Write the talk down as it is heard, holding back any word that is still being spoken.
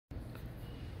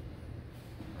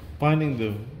Finding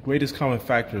the greatest common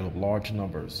factor of large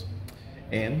numbers.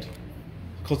 And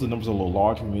because the numbers are a little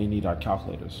large, we may need our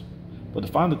calculators. But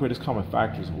to find the greatest common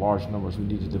factors of large numbers, we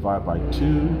need to divide by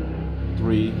 2,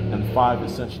 3, and 5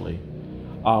 essentially.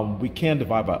 We can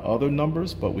divide by other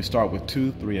numbers, but we start with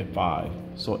 2, 3, and 5.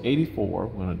 So 84,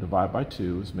 we're going to divide by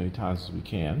 2 as many times as we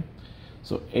can.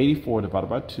 So 84 divided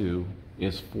by 2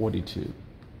 is 42.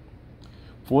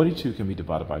 42 can be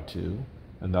divided by 2,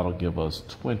 and that'll give us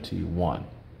 21.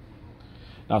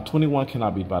 Now 21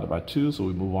 cannot be divided by 2, so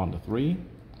we move on to 3.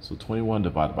 So 21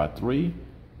 divided by 3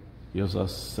 gives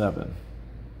us 7.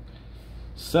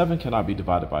 7 cannot be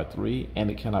divided by 3, and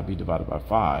it cannot be divided by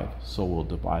 5, so we'll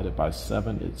divide it by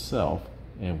 7 itself,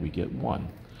 and we get 1.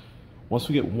 Once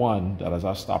we get 1, that is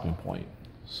our stopping point.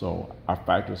 So our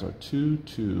factors are 2,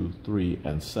 2, 3,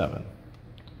 and 7.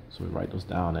 So we write those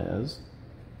down as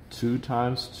 2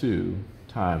 times 2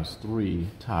 times 3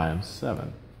 times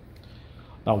 7.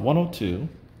 Now 102,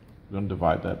 we're going to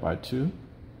divide that by 2,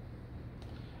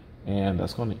 and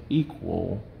that's going to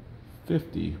equal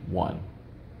 51.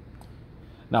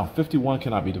 Now 51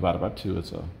 cannot be divided by 2,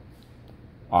 it's an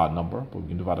odd number, but we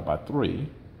can divide it by 3.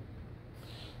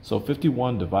 So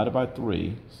 51 divided by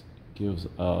 3 gives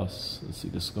us, let's see,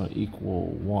 this is going to equal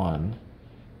 1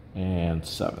 and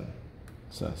 7,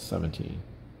 so 17.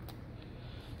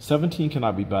 17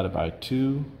 cannot be divided by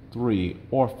 2, 3,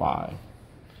 or 5,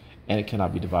 and it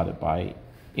cannot be divided by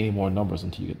any more numbers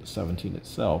until you get to 17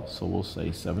 itself, so we'll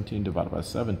say 17 divided by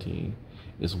 17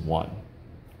 is 1.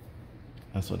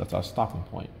 And so that's our stopping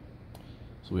point.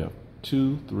 So we have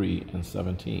 2, 3, and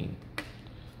 17.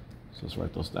 So let's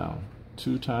write those down.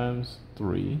 2 times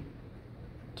 3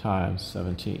 times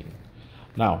 17.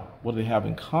 Now, what they have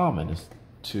in common is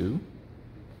 2.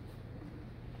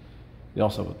 They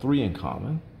also have a 3 in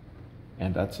common,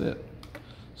 and that's it.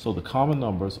 So the common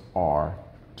numbers are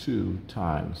 2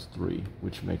 times 3,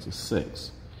 which makes us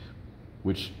 6,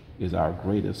 which is our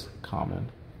greatest common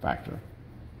factor.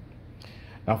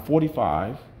 Now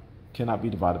 45 cannot be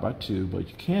divided by 2, but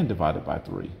you can divide it by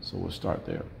 3. So we'll start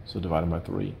there. So dividing by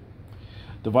 3.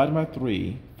 Dividing by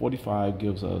 3, 45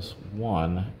 gives us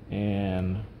 1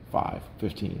 and 5,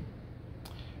 15.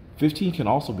 15 can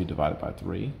also be divided by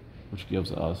 3, which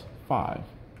gives us 5.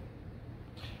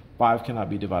 5 cannot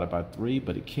be divided by 3,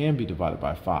 but it can be divided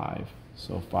by 5.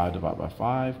 So 5 divided by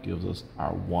 5 gives us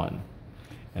our 1.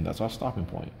 And that's our stopping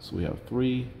point. So we have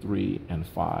 3, 3, and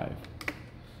 5. So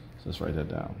let's write that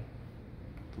down.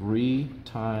 3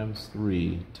 times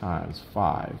 3 times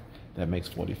 5. That makes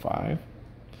 45.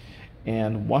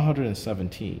 And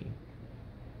 117.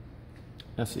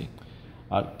 Let's see.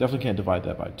 I definitely can't divide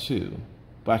that by 2,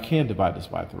 but I can divide this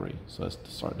by 3. So let's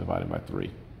start dividing by 3.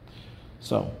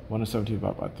 So 117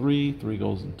 divided by 3. 3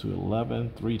 goes into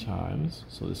 11 3 times.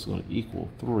 So this is going to equal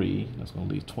 3. That's going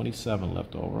to leave 27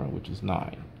 left over, which is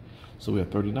 9. So we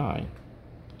have 39.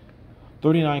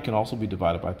 39 can also be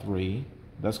divided by 3.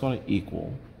 That's going to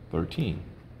equal 13.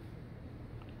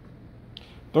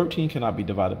 13 cannot be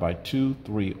divided by 2,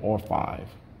 3, or 5.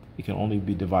 It can only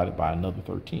be divided by another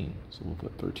 13. So we'll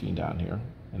put 13 down here,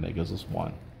 and that gives us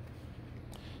 1.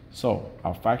 So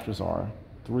our factors are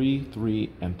 3, 3,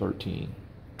 and 13.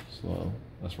 So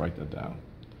let's write that down.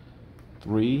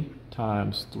 3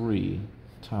 times 3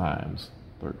 times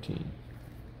 13.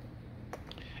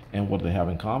 And what do they have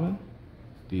in common?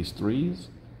 These 3's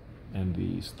and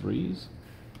these 3's.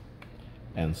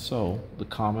 And so the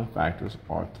common factors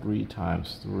are 3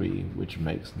 times 3, which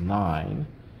makes 9.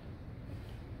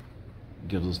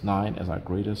 Gives us 9 as our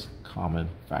greatest common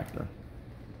factor.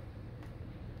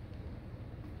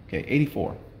 Okay,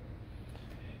 84.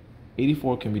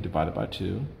 84 can be divided by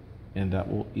 2, and that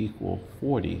will equal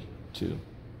 42.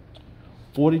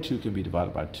 42 can be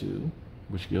divided by 2,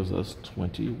 which gives us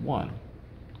 21.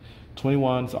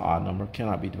 21 is an odd number,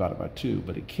 cannot be divided by 2,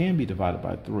 but it can be divided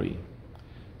by 3.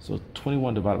 So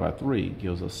 21 divided by 3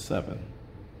 gives us 7.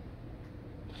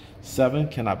 7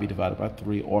 cannot be divided by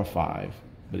 3 or 5,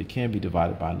 but it can be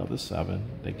divided by another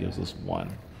 7. That gives us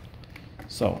 1.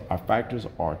 So our factors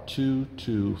are 2,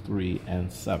 2, 3,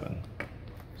 and 7.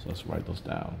 So let's write those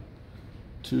down.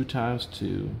 2 times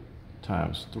 2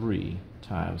 times 3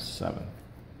 times 7.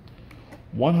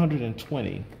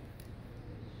 120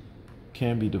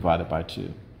 can be divided by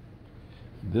 2.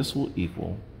 This will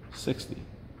equal 60.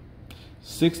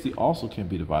 60 also can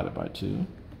be divided by 2,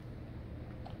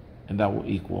 and that will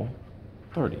equal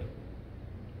 30.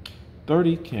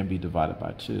 30 can be divided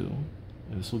by 2,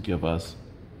 and this will give us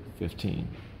 15.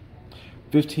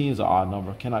 15 is an odd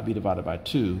number, cannot be divided by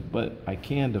 2, but I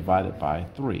can divide it by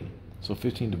 3. So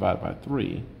 15 divided by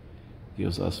 3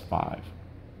 gives us 5.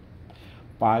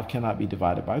 5 cannot be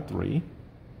divided by 3,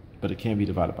 but it can be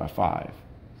divided by 5.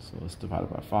 So let's divide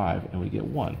it by 5, and we get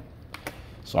 1.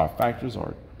 So our factors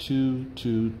are 2,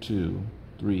 2, 2,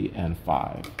 3, and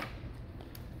 5.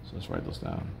 So let's write those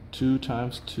down. 2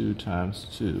 times 2 times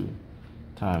 2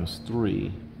 times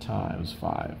 3 times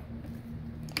 5.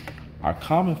 Our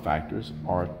common factors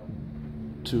are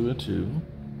 2 and 2,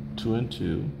 2 and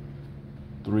 2,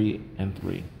 3 and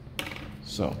 3.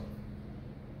 So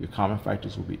your common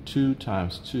factors will be 2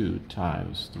 times 2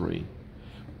 times 3,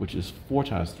 which is 4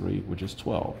 times 3, which is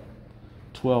 12.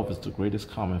 12 is the greatest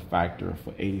common factor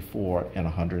for 84 and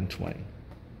 120.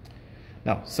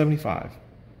 Now, 75.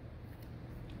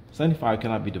 75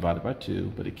 cannot be divided by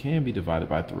 2, but it can be divided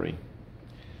by 3.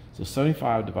 So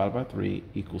 75 divided by 3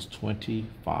 equals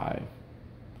 25.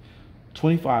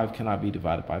 25 cannot be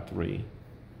divided by 3,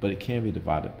 but it can be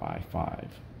divided by 5.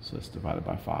 So it's divided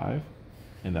by 5,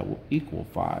 and that will equal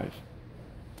 5.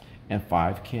 And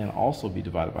 5 can also be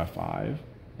divided by 5,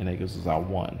 and that gives us our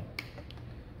 1.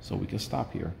 So we can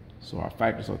stop here. So our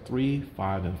factors are 3,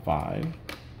 5, and 5.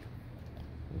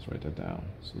 Let's write that down.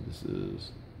 So this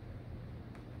is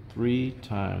 3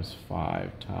 times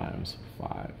 5 times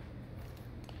 5.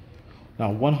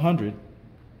 Now 100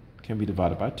 can be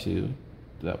divided by 2.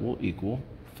 That will equal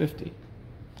 50.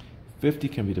 50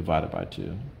 can be divided by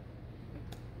 2,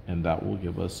 and that will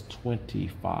give us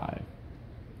 25.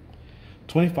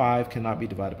 25 cannot be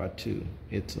divided by 2.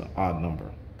 It's an odd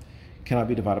number. Cannot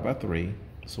be divided by 3,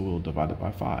 so we'll divide it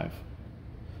by 5.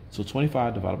 So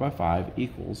 25 divided by 5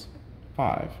 equals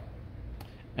 5.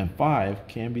 And 5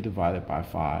 can be divided by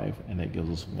 5, and that gives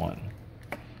us 1.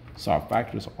 So our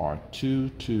factors are 2,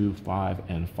 2, 5,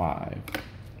 and 5.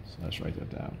 So let's write that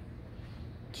down.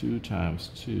 2 times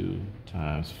 2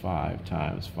 times 5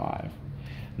 times 5.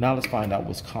 Now let's find out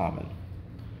what's common.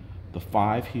 The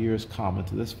 5 here is common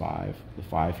to this 5. The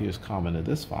 5 here is common to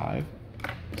this 5.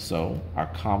 So our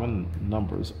common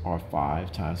numbers are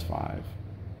 5 times 5,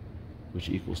 which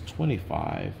equals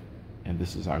 25, and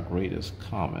this is our greatest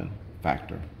common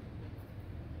factor.